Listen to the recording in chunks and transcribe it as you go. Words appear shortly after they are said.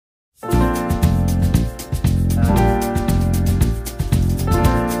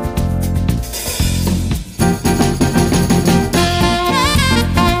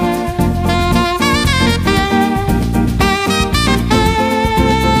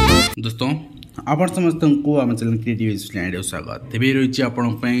आपण समस्त को आम चैनल क्रिएटिव स्वागत तेज रही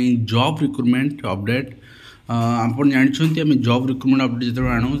आपण जॉब रिक्रुटमेंट अपडेट आप जानते आम जॉब रिक्रुटमेंट अपडेट जो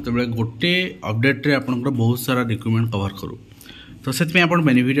आणु जो गोटे अपडेट्रे आप बहुत सारा रिक्रुटमेंट कवर करूँ तो से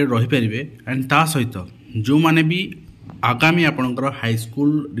बेनिफिटेड रहीपर एंड ता सहित जो मैंने भी आगामी आपंकर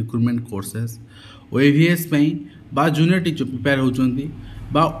हाईस्कल रिक्रुटमेंट कोर्सेस OAVS बा जूनियर टीचर प्रिपेयर होती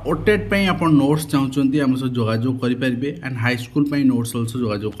बा ओटेट पे आप नोट्स चाहते आम सब जोगाजोग करेंगे एंड हाईस्कल नोट्स अल्सो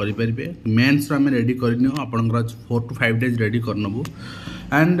जोगाजोग करेंगे मेन्स आम रेडी करनू आपंकर 4 to 5 days ready करनबू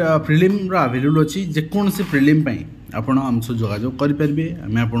and prelim available अच्छी जेकोसी प्रिलिम आपण आम सब जोगाजोग करेंगे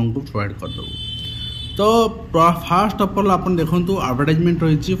आम आपको प्रोवाइड करदेबू। तो फास्ट ऑफ ऑल आप देखो एडवर्टाइजमेंट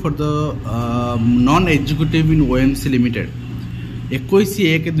रही for the non executive in OMC limited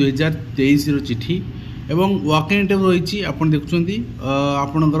 21/1/2023 चिठी एवं वर्किंग इंटरव्यू रही आप देखुं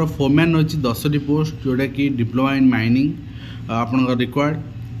आपणकर फोरमैन रही 10टी पोस्ट जोटा कि डिप्लोमा इन माइनिंग आपणकर रिक्वायर्ड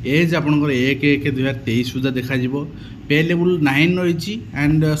एज आपणकर 1/1/2023 सुधा देखा पे लेवल 9 रही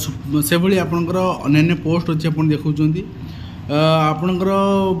एंड से भाई आपणकर अन्य पोस्ट अच्छी आप देखुं आपणकर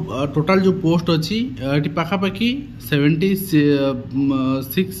टोटाल जो पोस्ट अच्छी ये पाखापाखि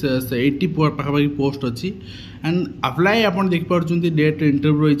 76-80 पाखापाखि पोस्ट अच्छी एंड अप्लाई आप देखिपुं डेट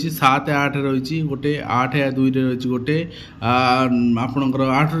इंटरव्यू रही 7/8 रही गोटे 8/2 रही गोटे आपणकर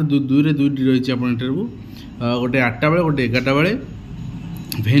 8/2 रही आप इंटरव्यू गोटे 8टा बेले गोटे 11टा बेले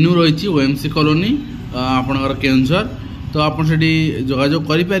भेन्यू रही OMC कॉलोनी आपणकर केउंझर तो आप जोगाजोग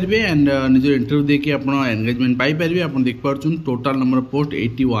करेंगे एंड निज इंटरव्यू देखिए आप एंगेजमेंट पाइपर आप देखिपुं टोटाल नंबर ऑफ पोस्ट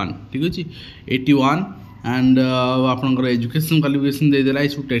 81 ठीक अच्छे 81 एंड आपंकर एजुकेशन क्वालिफिकेशन देदेला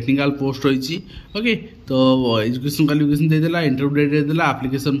सब टेक्निकल पोस्ट रही ओके तो education qualification देदेला interview date देदेला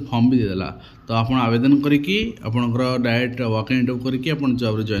application form भी देदेला तो आप आवेदन करके आपंकर डायरेक्ट वर्किंग इंटरव्यू करके आप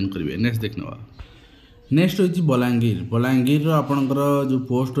जॉब जॉइन करेंगे। नेक्स्ट देखना नेक्स्ट रही बलांगीर आपंकर जो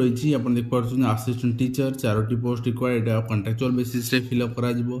पोस्ट रही आप देखिपुं assistant teacher 4टी post required contractual basis fill up करा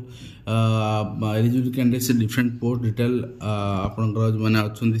eligible candidates different post detail आपंकर जो मैंने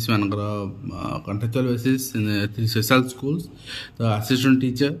अच्छा से कॉन्ट्रैक्चुअल बेसिस इन स्पेशल स्कूल्स तो assistant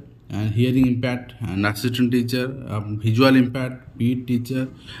teacher and hearing impact and assistant teacher visual impact PE teacher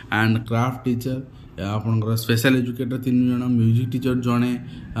and craft teacher आपंकर special educator 3 जन music teacher जड़े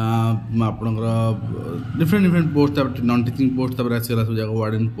आपंकर different post non teaching post आसगला सब जगह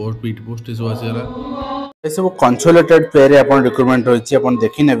वार्डन पोस्ट PE पोस्ट ये सब आसगला ये सब कंसोलिडेटेड पे रे आपन रिक्रुटमेंट रही आप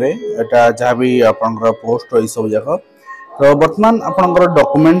देखी ने जहाँ भी आपंकर पोस्ट रही सब जगह तो बर्तमान आपंकर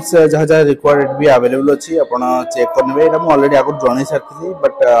डॉक्यूमेंट्स जहाँ जहाँ रिक्वायर्ड भी अवेलेबल अच्छी आप चेक करने मुझे ऑलरेडी आगे जन सारी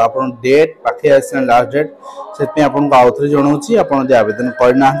बट आप डेट पाखे आस लास्ट डेट से आपको आउ थे जनाऊँगी आप आवेदन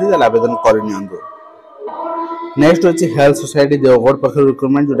करना आवेदन कर नेक्स्ट अच्छी हेल्थ सोसाइटी देवगढ़ पाख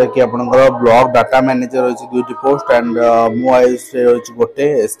रिक्रुटमेंट जोटा कि आपंकर ब्लॉक डाटा मैनेजर रही 2टी पोस्ट एंड मो आयुष रही गोटे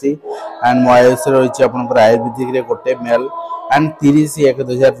ST एंड मो आयुष रही आपंकर आयुर्वेदिक गोटे मेल एंड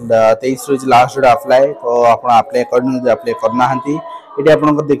 30/1/2023 रही लास्ट डेट अप्लाई तो आप अप्लाई करना ये आप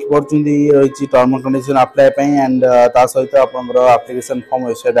देखिपुं रही term and condition apply and ता सहित आपंकर एप्लिकेशन फॉर्म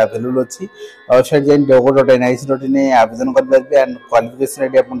वेबसाइट अवेलेबल अच्छी वेबसाइट जाइन govt.nic.in आवेदन करेंगे एंड क्वालिफिकेशन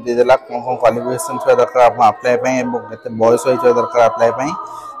ये आप देदेला कौन कौन क्वालिफिकेशन थोड़ा दरकार आप अप्लाई के बयस होता दरकार अप्लाई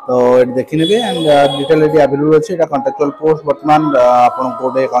तो ये देखी ने एंड डिटेल ये अवेलेबल अच्छी कॉन्ट्रैक्चुअल पोस्ट बर्तमान आपको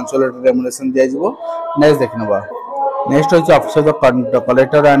गोटे कंसोलिडेटेड रेम्युनरेशन दिज्व। नेक्स्ट देखने नेक्स्ट होची officer of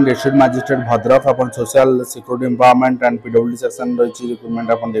collector and district magistrate Bhadrak upon social security empowerment and PWD section रही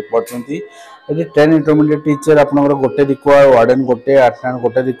रिक्रुटमेंट आप देखिपुं ये 10 इंटरमीडिएट टीचर आपंकर गोटे रिक्वायर्ड वार्डन गोटे अटेंडेंट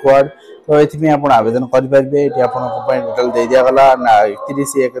गोटे रिक्वायर्ड तो ये आप आवेदन करेंगे ये आपको डिटेल दे दिगला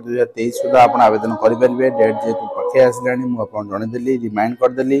 31/1/2023 सुधा आप आवेदन करेंगे डेट जेहतु पाखे आसला मुझे जनईदेली रिमाइंड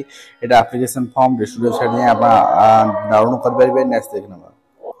करदेली ये एप्लिकेशन फॉर्म डिस्ट्रिक्ट वेबसाइट आप डाउनलोड करेंगे। नेक्स्ट देखना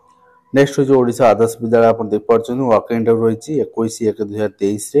नेक्स्ट हूँ ओडिशा आदर्श विद्यालय आप देखिपुं वर्किंग इंटरव्यू रही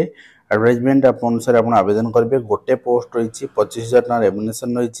 21/1/2023 एडवर्टाइजमेंट अनुसार आप आवेदन करेंगे गोटे पोस्ट रही 25,000 टका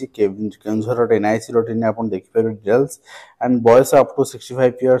रेम्युनरेशन रही केउंझर.nic.in आप देखिपारे details and boys up to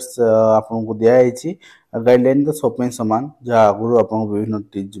 65 years आपको दिखाई गाइडलाइन तो सब सामान जहाँ आगुरी आप विभिन्न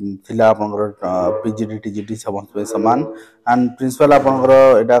PGD TGT समस्त सामान एंड प्रिंसिपल आपंकर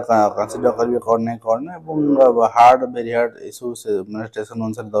यहाँ कनसीडर करेंगे कौन hard very hard you station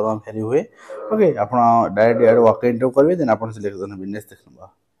अनुसार दरमा फेरी हुए ओके आप डायरेक्ट वर्किंग इंटरव्यू करेंगे देन आप सिलेक्शन होंगे। नेक्स्ट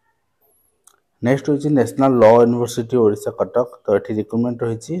देखना नेक्स्ट हूँ national law university Odisha Cuttack तो ये रिक्रुटमेंट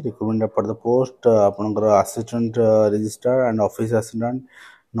रही रिक्रुटमेंट फॉर द पोस्ट आपंकर assistant registrar and office assistant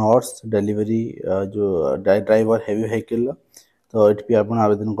nurse delivery जो ड्राइवर हेवी व्हीकल तो ये भी आप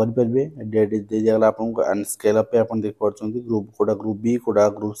आवेदन करेंगे। डेट दे दिगला आपको एंड स्केल अप पे आप देख party group Kota group B Kota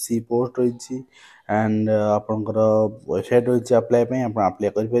group C post रही एंड आपंकर वेबसाइट रही अप्लाई पे आप अप्लाई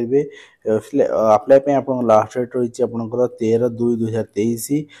करेंगे। अप्लाई पे आप लास्ट डेट रही आपंकर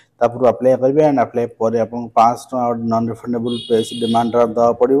 13/2/2023 तापर अप्लाई करेंगे एंड अप्लाई पर आप 500 नॉन रिफंडेबल पैसे डिमांड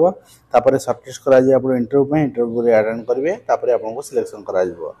दवा पड़ो तापर सर्टिफिकेट करा इंटरव्यू अटेंड करेंगे तापर आपको सिलेक्शन करा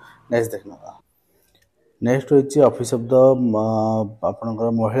नेक्स्ट देखना नेक्स्ट रही ऑफिस ऑफ द आपणकर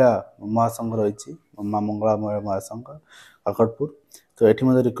महिला महासंघ रही माँ मंगला महिला महासंघ काकटपुर। तो ये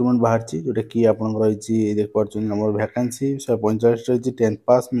रिक्रुटमेंट बाहर जोटा कि आप रही देख पार्टी नंबर वैकेंसी 145 रही 10th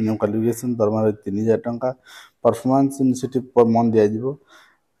पास मिनिमम क्वालिफिकेशन दरमा रही 3000 टंका performance initiative per month दिज्व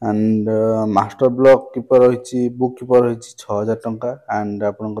and master block keeper रही बुक कीपर रही 6000 टंका एंड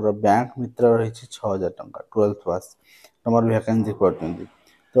आपंकर बैंक मित्र रही 6000 टंका 12th पास नंबर वैकेंसी देख पार्टी।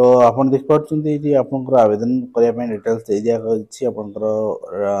 तो आप देख पार्टी आपंकर आवेदन करने डिटेल्स दे दिखाई आपंकर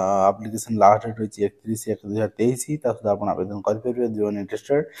एप्लिकेशन लास्ट डेट रही 31/1/2023 सहित आप आवेदन करेंगे जो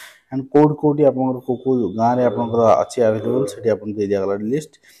इंटरेस्टेड एंड कोड कोटी आप गाँव में आपंकर अच्छी अवेलेबल से दे दिगला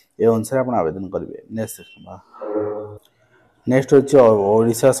लिस्ट ये अनुसार आप आवेदन करेंगे। नेक्स्ट रही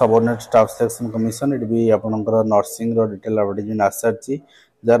Odisha subordinate staff selection commission ये भी आपंकर नर्सिंग डिटेल एडवर्टाइजमेंट आस सारी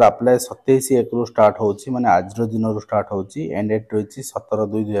जार अप्लाई 27/1 रु स्टार्ट होची माने आज दिन रु स्टार्ट होची एंड डेट रही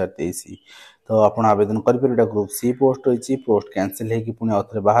 17/2/2023। तो आप आवेदन करेंगे ग्रुप सी पोस्ट रही पोस्ट कैंसिल होगी पुणी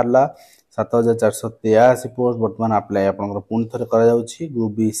आउे बाहरला 7483 पोस्ट बर्तमान अप्लाई आप पुणी थे कर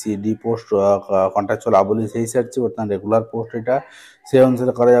group B C D post contractual आबोलिश हो सारी बर्तमान रेगुलर पोस्ट यहाँ से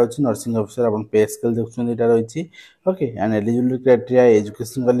अनुसार कर नर्सिंग ऑफिसर आप पे स्केल देखुं यहाँ रही okay and eligibility criteria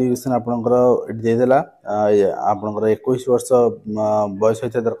education qualification आपंकर देदेला आपंकर 21 वर्ष बयस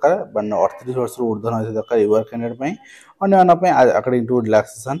होता दरकार 38 वर्ष ऊर्धन होता दरकार यूआर कैंडिडेट अन्य according to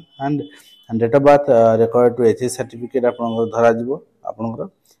relaxation and date of birth required to H certificate आपंकर धराजिव आपंकर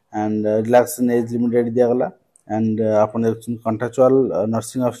and relaxation as limited दिगला and आप कंट्राक्चुअल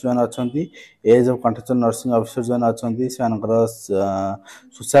नर्सिंग ऑफिसर जो अच्छा as of contractual nursing officer जो अच्छा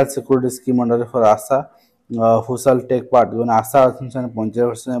social security scheme under for Asha social take part जो आशा अच्छे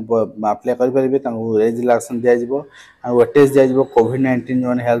 45% apply करेंगे एज रिलैक्सेशन दिज्व एंड वेटेज दिज्व कोविड-19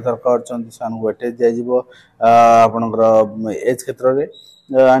 जो हेल्थ वर्कर अच्छा वेटेज दिज्व आपंकर एज क्षेत्र में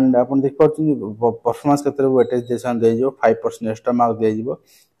एंड आप देख पार्टी परफॉर्मेंस क्षेत्र में वेटेज दिज्व 5% एक्स्ट्रा मार्क दिज्व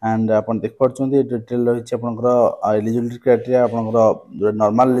एंड आप देख पार्टी डिटेल रही आपंकर एलिजिबिलिटी क्राइटेरिया आपंकर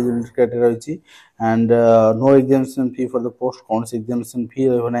नॉर्मल एलिजिबिलिटी क्राइटेरिया रही and no examination fee for the post कौन से एग्जामिनेशन फी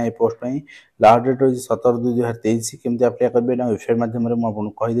रही पोस्ट लास्ट डेट रही 17/2/2023 केमती अप्लाई करेंगे वेबसाइट माध्यम आपको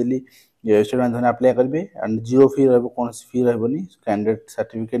कहीदेली वेबसाइट माध्यम अप्लाई करेंगे एंड जीरो फी कौन फी रही कैंडिडेट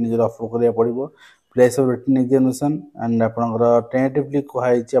सर्टिफिकेट निजर अपलोड करा पड़ो place of written examination and आपंकर टेंटेटिवली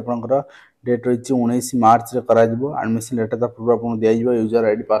कहुई आपंकर डेट रही 19 मार्च रे करा एडमिशन लेटर पूर्व आपको दिज्व यूजर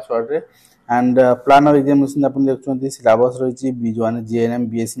आईडी पासवर्ड रे एंड प्लान ऑफ एग्जामिनेशन आप देखते सिलेबस रही जो जीएनएम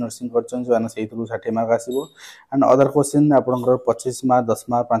बीएससी नर्सिंग कर 60 मार्क आसो एंड अदर क्वेश्चन आपंकर 25 मार्क 10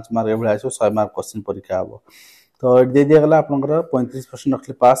 मार्क 5 मार्क ये 100 मार्क क्वेश्चन परीक्षा हम। तो ये दे दिगला आपंकर 35%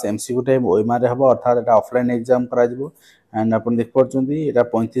 रखले पास एमसीक्यू टाइप ओएमआर हम अर्थात यहाँ ऑफलाइन एग्जाम करा एंड आप देख पार्टी यहाँ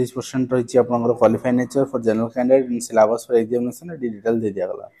 35% रही आपंकर qualified nature for general candidate in syllabus for examination detail they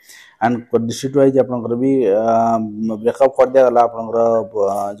दिगला and district wise आपंकर भी ब्रेकअप कर दिगला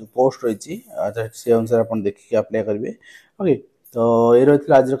आपंकर जो पोस्ट रही से अनुसार आप देखिए अप्लाई करेंगे ओके। तो ये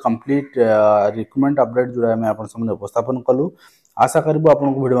रही आज कंप्लीट रिक्रुटमेंट अपडेट जोड़ा आम आप उपस्थापन कलु आशा करूँ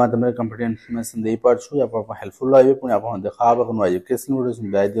आपको वीडियो माध्यम कंप्लीट इनफर्मेशन दे पार्छु आप हेल्पफुल रही पुणी आप देखा नुआ एजुकेशन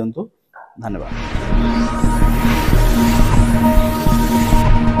वीडियो दिंतु धन्यवाद।